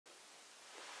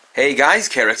Hey guys,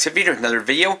 KRX here with another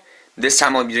video. This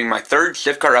time I'll be doing my third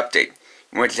shift car update.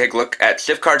 I'm going to take a look at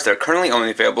shift cards that are currently only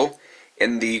available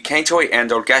in the Kantoy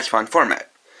and or Gashapon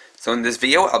format. So in this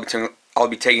video I'll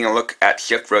be taking a look at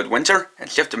Shift Road Winter and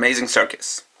Shift Amazing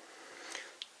Circus.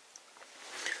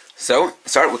 So to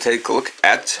start, we'll take a look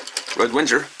at Road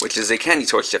Winter, which is a candy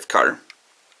toy shift car.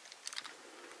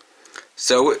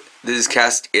 So this is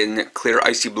cast in clear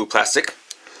icy blue plastic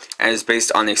and is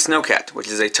based on a snowcat, which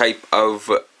is a type of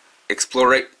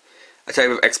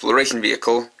exploration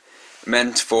vehicle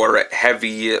meant for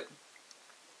heavy,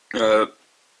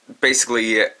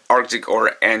 basically Arctic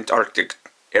or Antarctic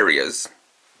areas.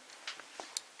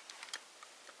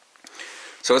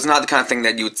 So it's not the kind of thing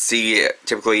that you would see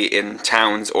typically in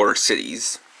towns or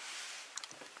cities.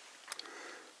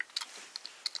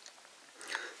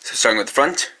 So starting with the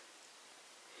front,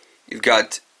 you've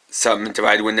got some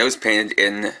divided windows painted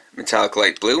in metallic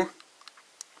light blue.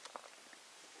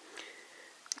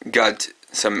 Got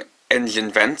some engine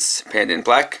vents painted in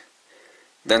black.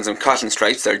 Then some caution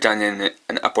stripes that are done in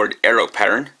an upward arrow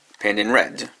pattern painted in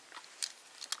red.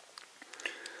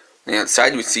 On the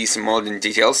outside we see some molded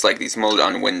details like these molded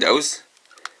on windows,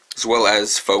 as well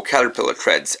as faux caterpillar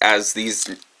treads, as these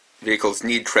vehicles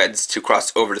need treads to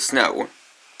cross over the snow.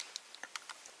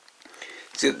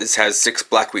 See that this has 6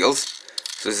 black wheels.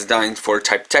 So this is designed for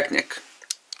Type Technic.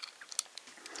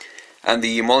 And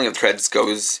the molding of threads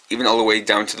goes even all the way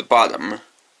down to the bottom.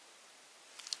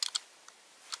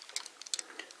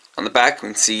 On the back we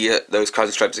can see those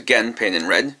caution stripes again painted in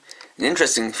red. An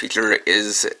interesting feature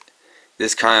is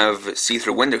this kind of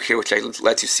see-through window here, which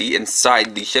lets you see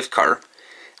inside the shift car.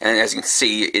 And as you can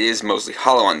see, it is mostly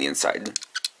hollow on the inside.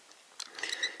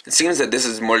 It seems that this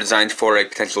is more designed for a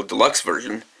potential deluxe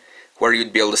version, where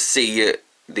you'd be able to see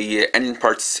the engine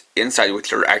parts inside,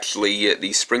 which are actually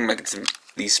the spring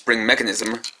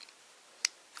mechanism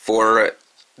for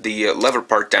the lever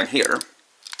part down here.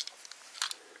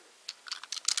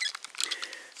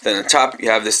 Then on top you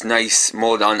have this nice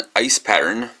molded on ice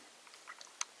pattern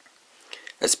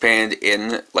that's painted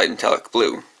in light metallic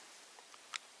blue,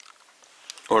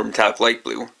 or metallic light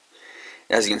blue.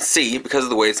 As you can see, because of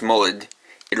the way it's molded,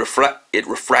 it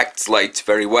refracts light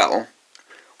very well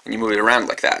when you move it around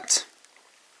like that.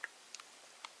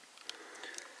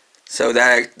 So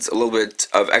that adds a little bit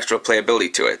of extra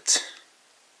playability to it,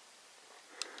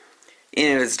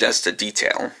 even if it's just a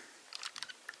detail.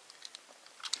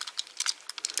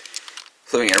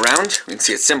 Flipping it around, we can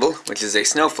see its symbol, which is a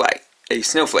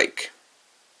snowflake.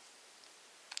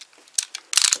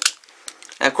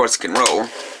 And of course it can roll,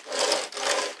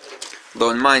 though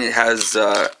in mine it has,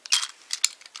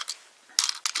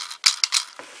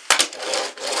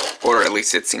 or at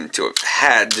least it seemed to have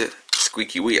had,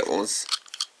 squeaky wheels.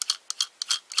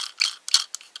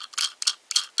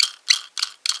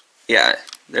 Yeah,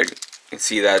 there you can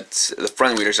see that the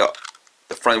front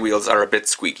wheels are a bit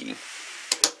squeaky.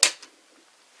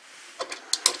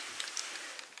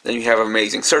 Then you have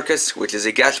Amazing Circus, which is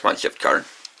a Gashapon shift car.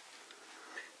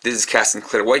 This is cast in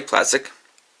clear white plastic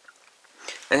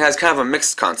and has kind of a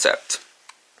mixed concept.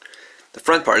 The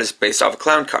front part is based off a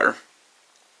clown car,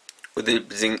 with it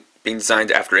being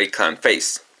designed after a clown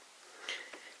face.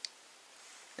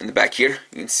 In the back here,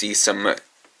 you can see some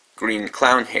green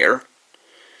clown hair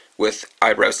with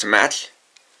eyebrows to match,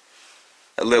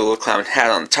 a little clown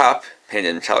hat on the top, painted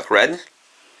in metallic red,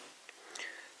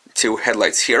 2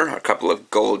 headlights here, a couple of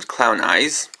gold clown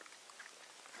eyes,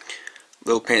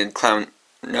 little painted clown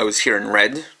nose here in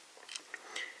red,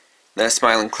 then a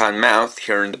smiling clown mouth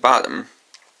here in the bottom,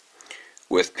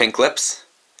 with pink lips,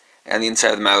 and the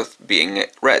inside of the mouth being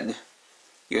red,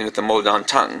 even with the molded on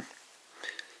tongue.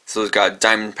 So it's got a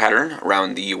diamond pattern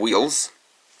around the wheels.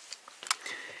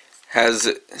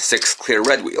 Has 6 clear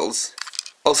red wheels,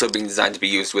 also being designed to be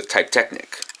used with Type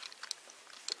Technic.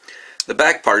 The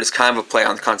back part is kind of a play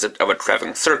on the concept of a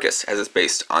traveling circus, as it's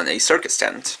based on a circus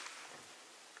tent.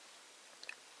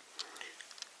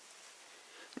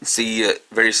 You can see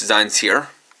various designs here.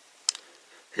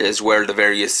 Here's where the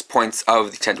various points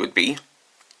of the tent would be.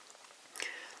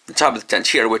 The top of the tent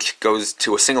here, which goes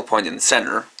to a single point in the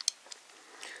center.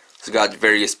 So we've got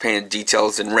various painted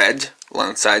details in red along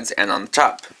the sides and on the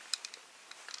top.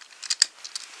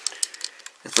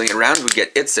 And flipping it around, we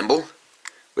get its symbol,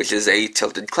 which is a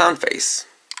tilted clown face.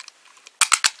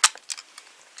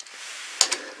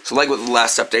 So like with the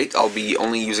last update, I'll be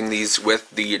only using these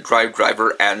with the drive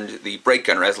driver and the brake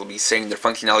gunner, as I'll be saying their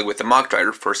functionality with the mock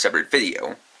driver for a separate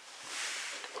video.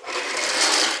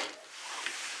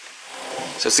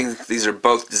 So since these are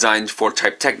both designed for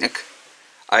Type Technic,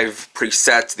 I've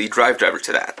preset the drive driver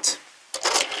to that.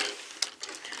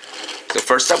 So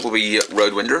first up will be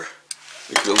Roadwinder,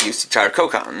 which we'll use to tire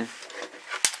Kokon.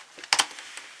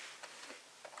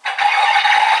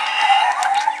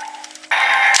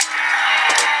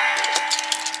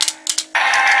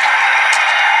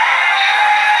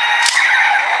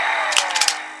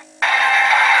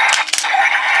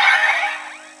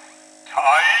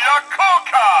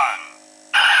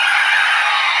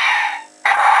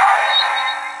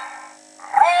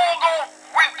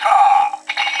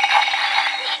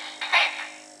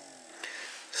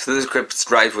 So this equips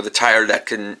drive with a tire that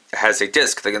has a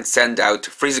disc that can send out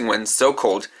freezing winds so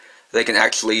cold they can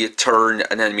actually turn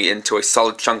an enemy into a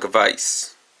solid chunk of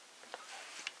ice.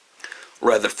 Or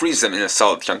rather, freeze them in a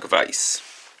solid chunk of ice.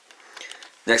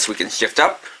 Next we can shift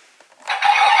up.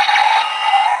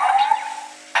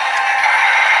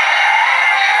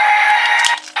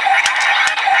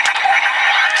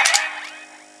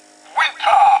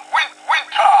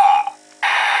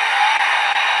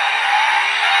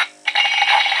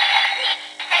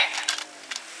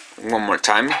 One more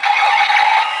time.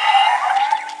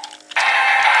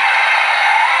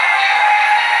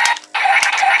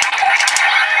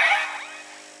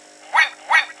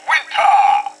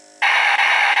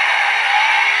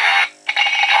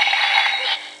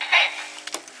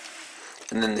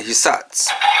 And then the Hisats.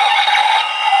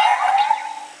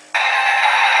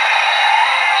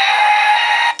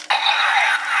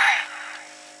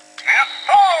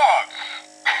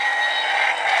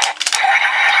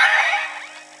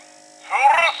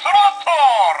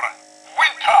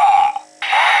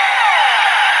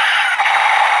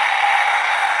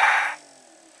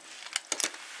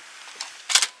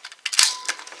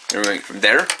 And right from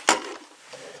there,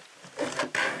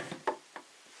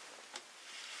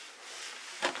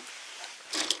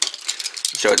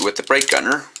 show it with the brake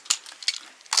gunner.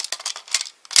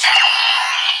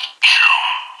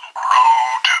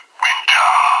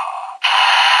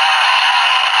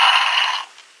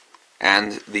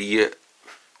 And the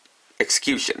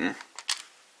execution.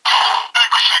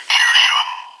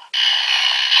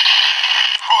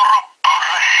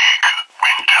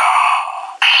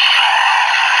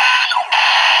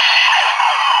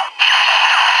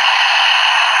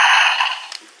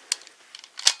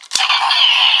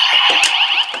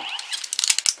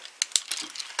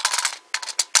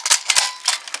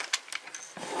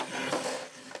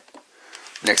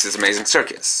 Next is Amazing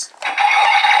Circus.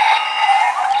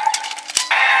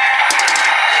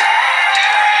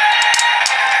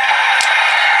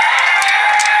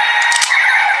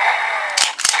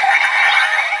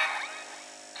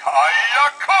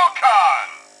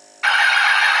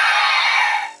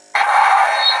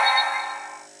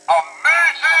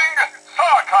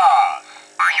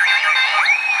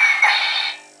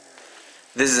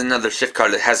 This is another shift car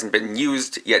that hasn't been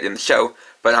used yet in the show,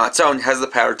 but on its own has the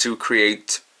power to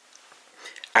create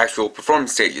actual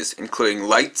performance stages, including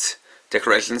lights,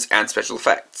 decorations, and special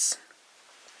effects.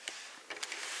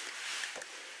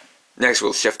 Next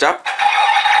we'll shift up.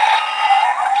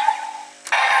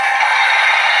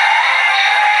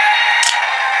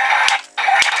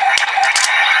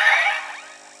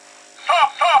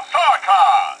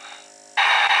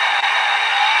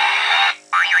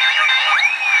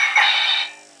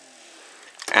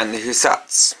 And the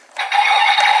Hisats.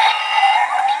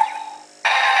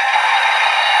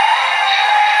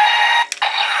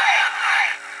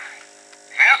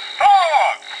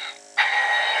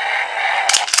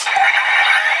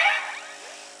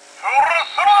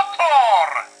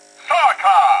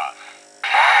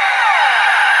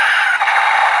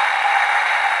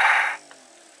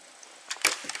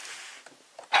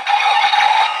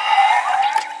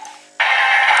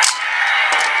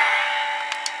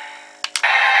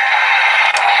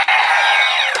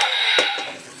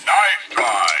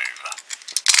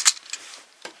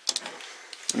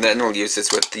 And then we'll use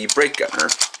this with the brake gunner.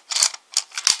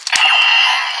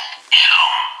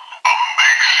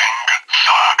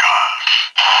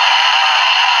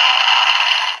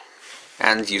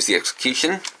 And use the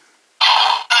execution.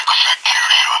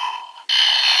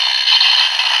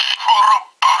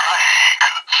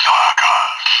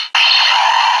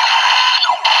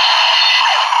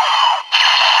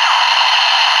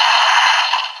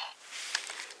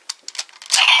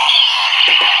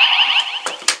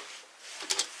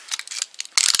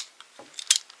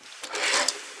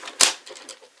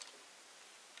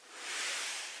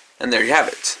 And there you have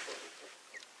it.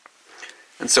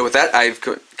 And so with that, I've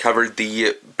covered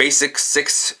the basic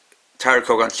 6 Tire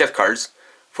Kogan shift cars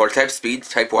for Type Speed,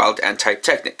 Type Wild, and Type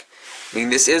Technic. Meaning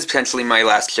this is potentially my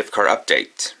last shift car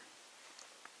update.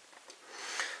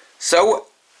 So,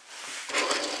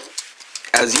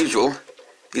 as usual,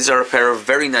 these are a pair of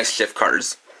very nice shift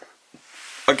cars.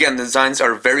 Again, the designs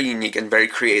are very unique and very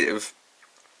creative,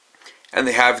 and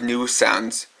they have new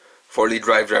sounds for the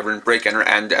drive driver and brake ender,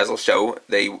 and as I'll show,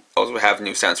 they also have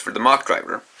new sounds for the mock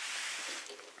driver.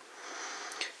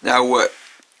 Now, what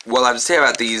I have to say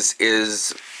about these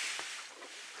is,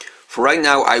 for right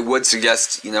now, I would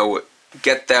suggest,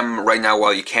 get them right now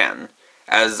while you can,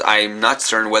 as I'm not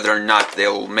certain whether or not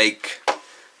they'll make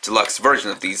deluxe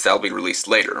versions of these that'll be released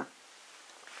later.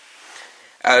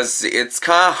 As it's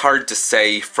kind of hard to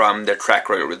say from their track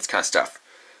record with this kind of stuff.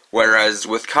 Whereas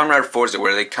with Kamen Rider Forza,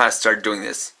 where they kind of started doing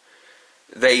this,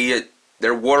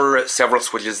 there were several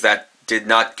Switches that did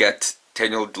not get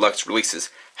technical deluxe releases.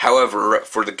 However,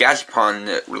 for the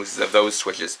Gachapon releases of those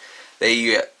Switches,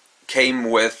 they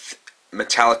came with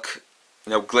metallic,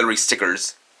 glittery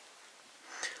stickers,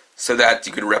 so that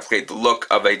you could replicate the look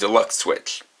of a deluxe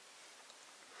Switch.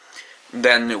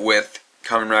 Then with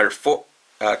Kamen Rider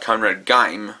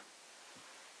Gaim,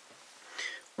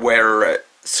 where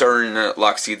certain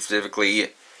lock seeds,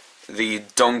 specifically the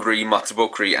Dongri,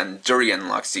 Matsubokuri, and Durian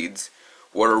lock seeds,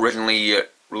 were originally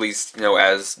released,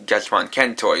 as Gachapon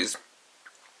Ken toys.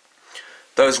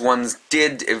 Those ones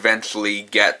did eventually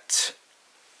get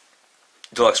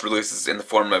deluxe releases in the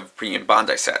form of premium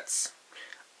Bandai sets.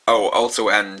 Oh, also,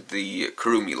 and the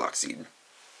Kurumi lock seed.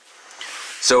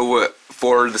 So,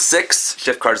 for the 6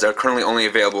 shift cards that are currently only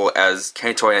available as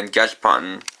Kentoy and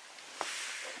Gachapon,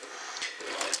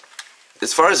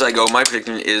 as far as I go, my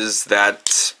prediction is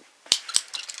that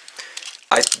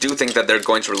I do think that they're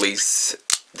going to release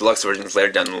deluxe versions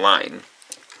later down the line.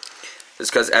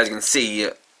 Just because, as you can see,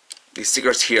 these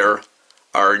stickers here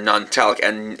are non-metallic,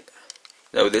 and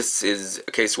this is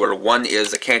a case where one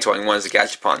is a Kentoy and one is a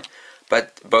Gachapon,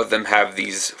 but both of them have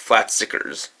these flat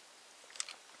stickers.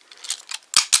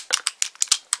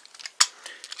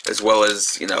 As well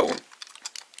as,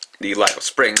 the lack of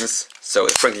springs, so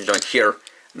the spring joint here,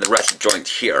 and the ratchet joint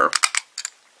here.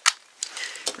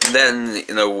 And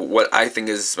then, what I think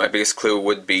is my biggest clue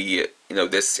would be,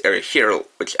 this area here,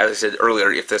 which, as I said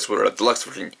earlier, if this were a deluxe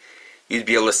version, you'd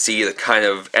be able to see the kind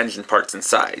of engine parts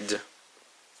inside.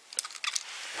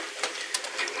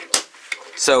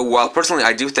 So, while personally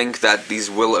I do think that these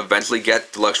will eventually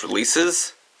get deluxe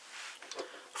releases,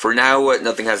 for now,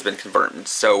 nothing has been confirmed.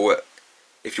 So,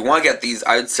 if you want to get these,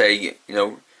 I would say,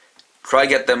 try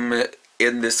get them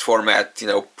in this format,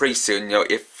 pretty soon,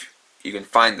 if you can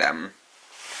find them.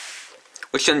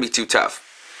 Which shouldn't be too tough.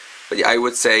 But yeah, I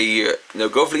would say,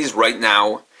 go for these right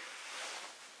now,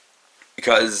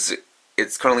 because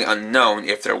it's currently unknown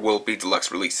if there will be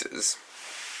deluxe releases.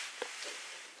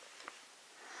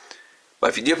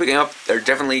 But if you do pick them up, they're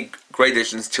definitely great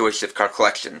additions to a shift card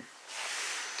collection.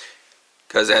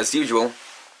 Because as usual,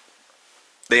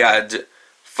 they add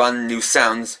fun new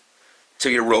sounds to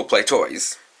your roleplay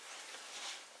toys.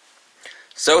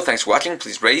 So, thanks for watching.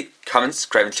 Please rate, comment,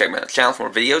 subscribe, and check my channel for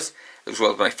more videos, as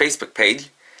well as my Facebook page.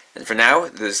 And for now,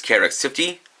 this is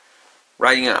KRX50,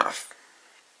 writing off.